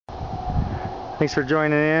Thanks for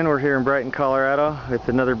joining in. We're here in Brighton, Colorado with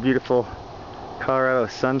another beautiful Colorado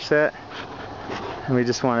sunset. And we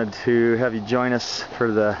just wanted to have you join us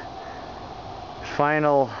for the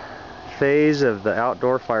final phase of the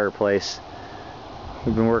outdoor fireplace.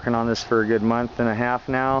 We've been working on this for a good month and a half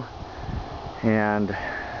now and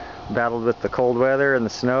battled with the cold weather and the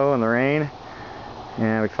snow and the rain,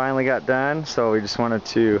 and we finally got done. So we just wanted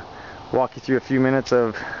to walk you through a few minutes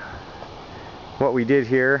of what we did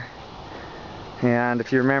here. And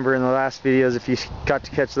if you remember in the last videos, if you got to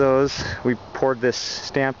catch those, we poured this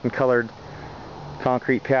stamped and colored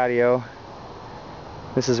concrete patio.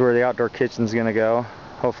 This is where the outdoor kitchen's gonna go,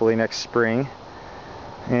 hopefully next spring.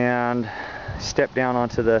 And step down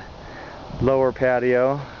onto the lower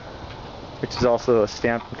patio, which is also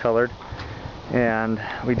stamped and colored. And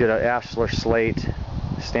we did an ashlar slate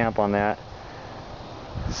stamp on that.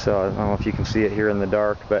 So I don't know if you can see it here in the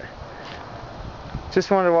dark, but just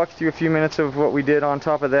wanted to walk you through a few minutes of what we did on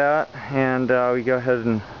top of that. And we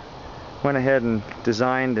went ahead and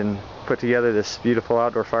designed and put together this beautiful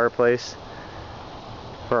outdoor fireplace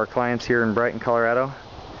for our clients here in Brighton, Colorado.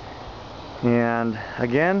 And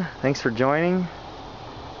again, thanks for joining,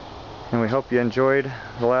 and we hope you enjoyed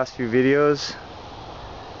the last few videos,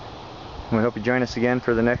 and we hope you join us again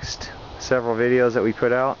for the next several videos that we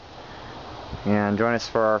put out. And join us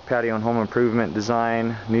for our patio and home improvement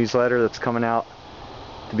design newsletter that's coming out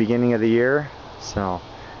the beginning of the year. So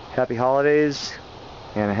happy holidays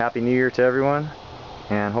and a happy new year to everyone,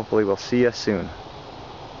 and hopefully we'll see you soon.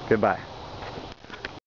 Goodbye.